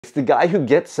It's the guy who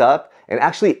gets up and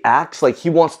actually acts like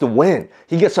he wants to win.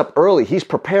 He gets up early, he's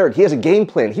prepared, he has a game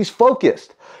plan, he's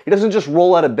focused. He doesn't just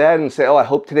roll out of bed and say, oh, I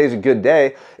hope today's a good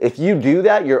day. If you do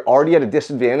that, you're already at a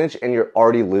disadvantage and you're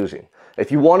already losing.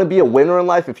 If you want to be a winner in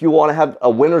life, if you want to have a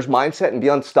winner's mindset and be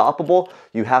unstoppable,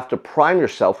 you have to prime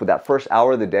yourself with that first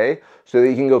hour of the day so that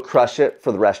you can go crush it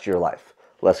for the rest of your life.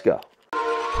 Let's go.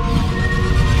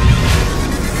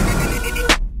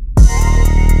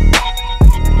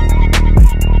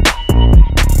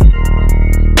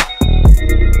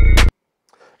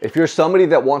 If you're somebody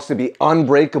that wants to be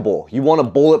unbreakable, you want a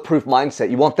bulletproof mindset,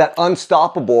 you want that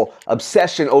unstoppable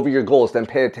obsession over your goals, then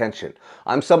pay attention.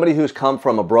 I'm somebody who's come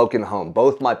from a broken home.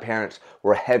 Both my parents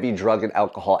were heavy drug and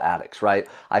alcohol addicts, right?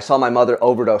 I saw my mother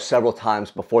overdose several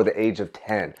times before the age of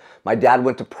 10. My dad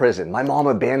went to prison. My mom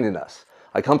abandoned us.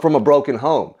 I come from a broken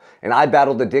home, and I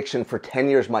battled addiction for 10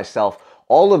 years myself.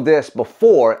 All of this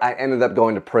before I ended up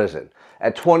going to prison.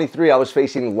 At 23, I was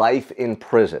facing life in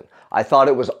prison. I thought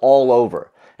it was all over.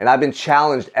 And I've been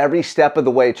challenged every step of the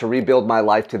way to rebuild my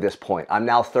life to this point. I'm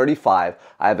now 35.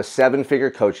 I have a 7-figure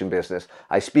coaching business.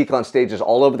 I speak on stages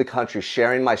all over the country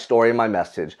sharing my story and my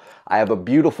message. I have a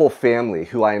beautiful family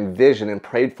who I envisioned and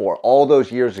prayed for all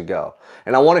those years ago.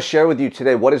 And I want to share with you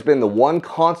today what has been the one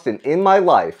constant in my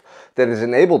life that has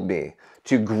enabled me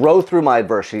to grow through my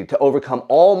adversity, to overcome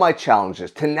all my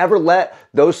challenges, to never let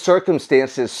those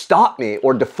circumstances stop me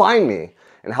or define me,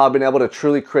 and how I've been able to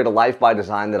truly create a life by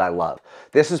design that I love.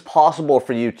 This is possible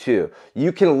for you too.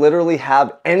 You can literally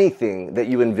have anything that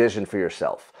you envision for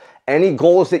yourself. Any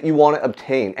goals that you want to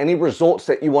obtain, any results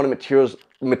that you want to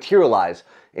materialize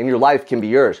in your life can be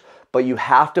yours. But you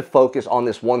have to focus on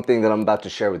this one thing that I'm about to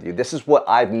share with you. This is what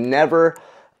I've never,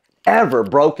 ever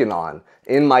broken on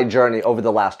in my journey over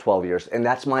the last 12 years, and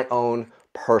that's my own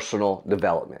personal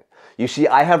development. You see,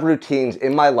 I have routines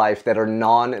in my life that are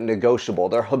non-negotiable.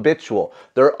 They're habitual.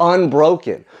 They're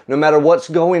unbroken. No matter what's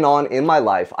going on in my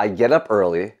life, I get up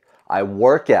early, I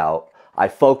work out, I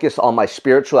focus on my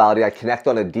spirituality, I connect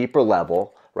on a deeper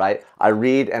level, right? I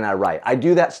read and I write. I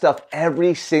do that stuff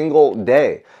every single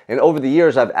day. And over the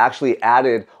years, I've actually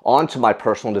added onto my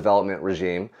personal development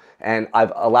regime, and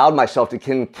I've allowed myself to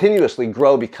continuously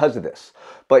grow because of this.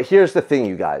 But here's the thing,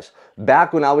 you guys.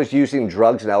 Back when I was using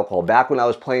drugs and alcohol, back when I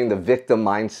was playing the victim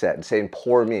mindset and saying,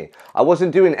 poor me, I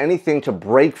wasn't doing anything to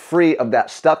break free of that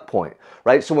stuck point,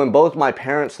 right? So when both my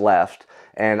parents left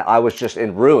and I was just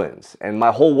in ruins and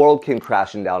my whole world came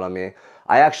crashing down on me,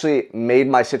 I actually made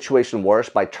my situation worse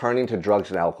by turning to drugs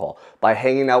and alcohol, by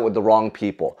hanging out with the wrong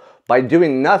people, by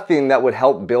doing nothing that would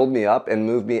help build me up and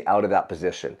move me out of that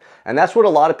position. And that's what a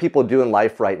lot of people do in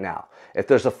life right now. If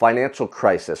there's a financial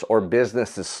crisis or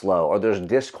business is slow or there's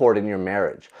discord in your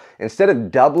marriage, instead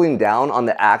of doubling down on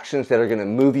the actions that are going to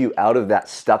move you out of that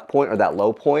stuck point or that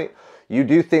low point, you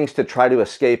do things to try to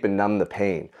escape and numb the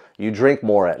pain. You drink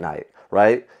more at night,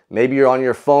 right? Maybe you're on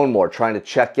your phone more trying to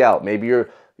check out. Maybe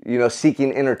you're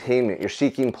seeking entertainment. You're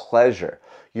seeking pleasure.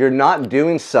 You're not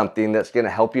doing something that's going to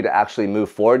help you to actually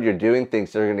move forward. You're doing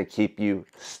things that are going to keep you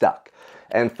stuck.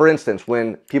 And for instance,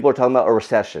 when people are talking about a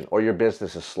recession or your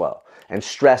business is slow and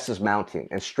stress is mounting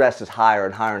and stress is higher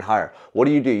and higher and higher, what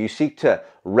do? You seek to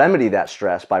remedy that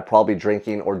stress by probably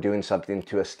drinking or doing something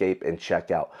to escape and check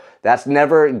out. That's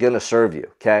never going to serve you,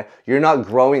 okay? You're not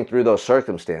growing through those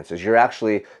circumstances. You're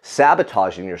actually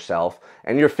sabotaging yourself,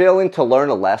 and you're failing to learn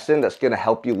a lesson that's going to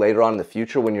help you later on in the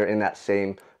future when you're in that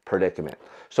same predicament.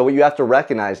 So what you have to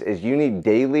recognize is you need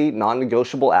daily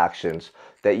non-negotiable actions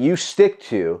that you stick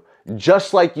to,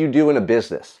 just like you do in a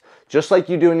business. Just like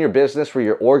you do in your business where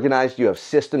you're organized, you have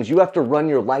systems, you have to run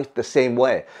your life the same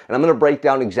way. And I'm going to break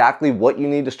down exactly what you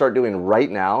need to start doing right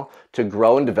now to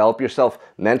grow and develop yourself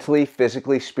mentally,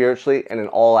 physically, spiritually, and in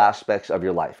all aspects of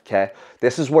your life, okay?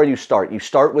 This is where you start. You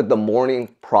start with the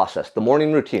morning process, the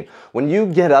morning routine. When you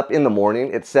get up in the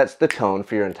morning, it sets the tone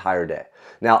for your entire day.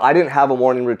 Now, I didn't have a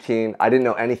morning routine. I didn't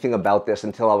know anything about this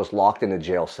until I was locked in a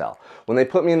jail cell. When they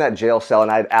put me in that jail cell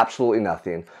and I had absolutely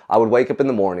nothing, I would wake up in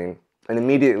the morning and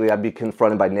immediately I'd be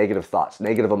confronted by negative thoughts,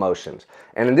 negative emotions.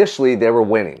 And initially they were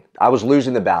winning. I was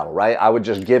losing the battle, right? I would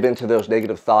just give into those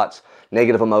negative thoughts,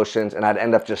 negative emotions, and I'd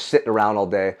end up just sitting around all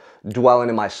day, dwelling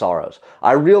in my sorrows.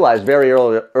 I realized very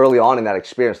early on in that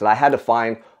experience that I had to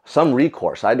find some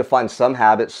recourse. I had to find some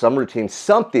habit, some routine,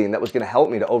 something that was going to help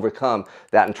me to overcome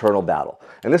that internal battle.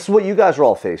 And this is what you guys are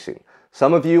all facing.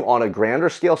 Some of you on a grander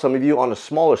scale, some of you on a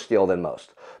smaller scale than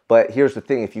most. But here's the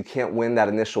thing, if you can't win that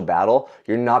initial battle,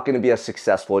 you're not going to be as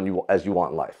successful as you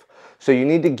want in life. So you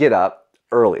need to get up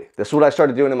early. This is what I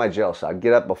started doing in my jail cell. I'd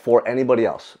get up before anybody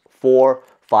else, 4,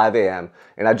 5 a.m.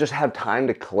 and I just have time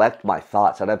to collect my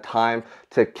thoughts. I'd have time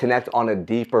to connect on a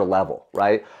deeper level,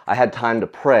 right? I had time to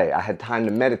pray. I had time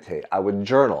to meditate. I would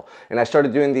journal. And I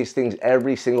started doing these things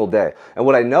every single day. And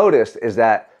what I noticed is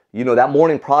that that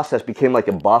morning process became like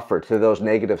a buffer to those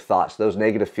negative thoughts, those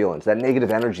negative feelings, that negative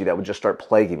energy that would just start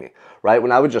plaguing me, right?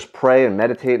 When I would just pray and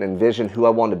meditate and envision who I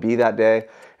wanted to be that day,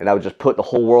 and I would just put the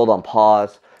whole world on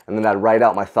pause, and then I'd write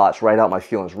out my thoughts, write out my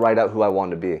feelings, write out who I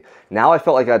wanted to be. Now I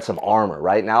felt like I had some armor,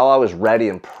 right? Now I was ready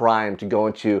and primed to go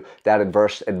into that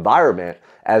adverse environment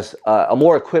as a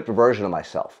more equipped version of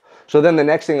myself. So then the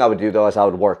next thing I would do though is I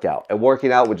would work out. And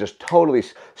working out would just totally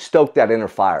stoke that inner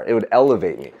fire. It would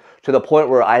elevate me to the point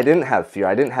where I didn't have fear,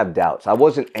 I didn't have doubts, I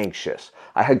wasn't anxious,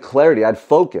 I had clarity, I had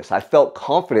focus, I felt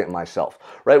confident in myself,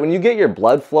 right? When you get your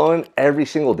blood flowing every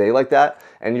single day like that,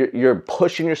 and you're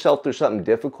pushing yourself through something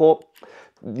difficult,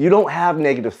 you don't have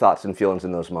negative thoughts and feelings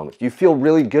in those moments. You feel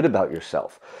really good about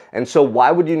yourself. And so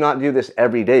why would you not do this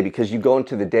every day? Because you go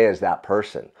into the day as that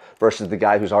person versus the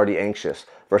guy who's already anxious,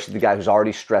 versus the guy who's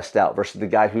already stressed out, versus the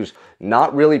guy who's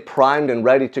not really primed and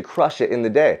ready to crush it in the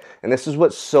day. And this is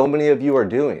what so many of you are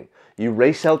doing. You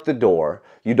race out the door,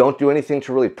 you don't do anything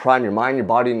to really prime your mind, your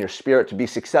body, and your spirit to be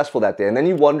successful that day. And then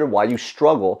you wonder why you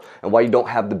struggle and why you don't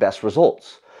have the best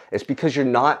results. It's because you're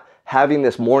not having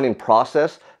this morning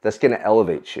process that's going to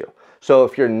elevate you. So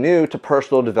if you're new to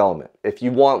personal development, if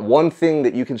you want one thing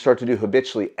that you can start to do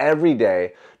habitually every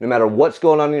day, no matter what's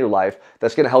going on in your life,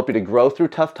 that's going to help you to grow through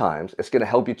tough times. It's going to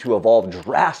help you to evolve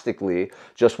drastically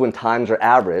just when times are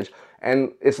average.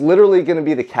 And it's literally going to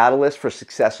be the catalyst for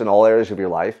success in all areas of your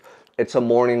life. It's a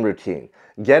morning routine.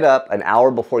 Get up an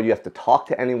hour before you have to talk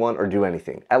to anyone or do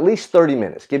anything. At least 30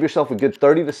 minutes. Give yourself a good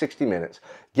 30 to 60 minutes.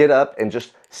 Get up and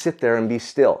just sit there and be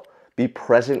still. Be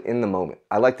present in the moment.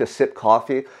 I like to sip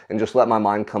coffee and just let my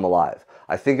mind come alive.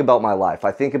 I think about my life.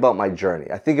 I think about my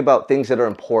journey. I think about things that are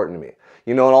important to me.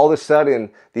 And all of a sudden,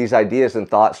 these ideas and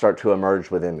thoughts start to emerge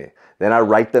within me. Then I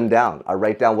write them down. I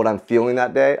write down what I'm feeling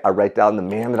that day. I write down the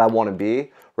man that I want to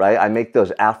be, right? I make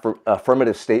those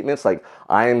affirmative statements like,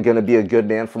 I am going to be a good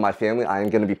man for my family. I am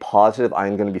going to be positive. I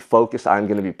am going to be focused. I am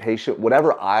going to be patient.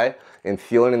 Whatever I am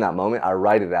feeling in that moment, I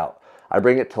write it out. I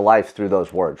bring it to life through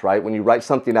those words, right? When you write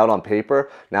something out on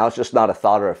paper, now it's just not a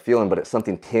thought or a feeling, but it's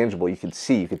something tangible. You can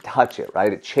see, you can touch it,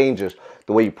 right? It changes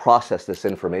the way you process this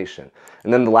information.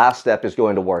 And then the last step is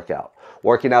going to work out.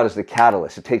 Working out is the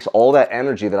catalyst. It takes all that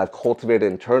energy that I've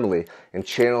cultivated internally and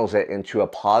channels it into a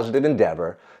positive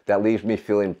endeavor that leaves me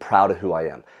feeling proud of who I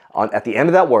am. At the end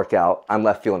of that workout, I'm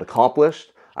left feeling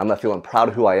accomplished. I'm left feeling proud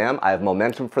of who I am. I have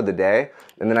momentum for the day.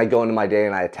 And then I go into my day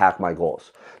and I attack my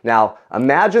goals. Now,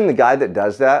 imagine the guy that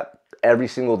does that every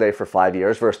single day for 5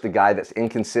 years versus the guy that's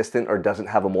inconsistent or doesn't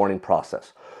have a morning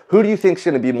process. Who do you think is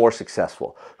going to be more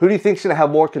successful? Who do you think is going to have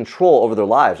more control over their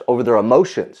lives, over their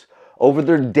emotions, over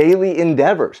their daily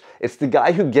endeavors? It's the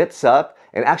guy who gets up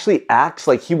and actually acts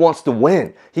like he wants to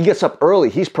win. He gets up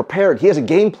early, he's prepared, he has a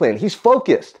game plan, he's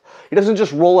focused. He doesn't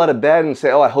just roll out of bed and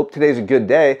say, oh, I hope today's a good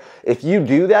day. If you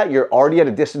do that, you're already at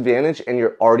a disadvantage and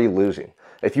you're already losing.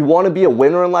 If you want to be a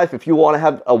winner in life, if you want to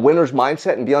have a winner's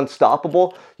mindset and be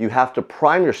unstoppable, you have to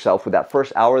prime yourself with that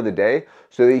first hour of the day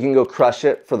so that you can go crush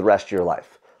it for the rest of your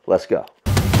life. Let's go.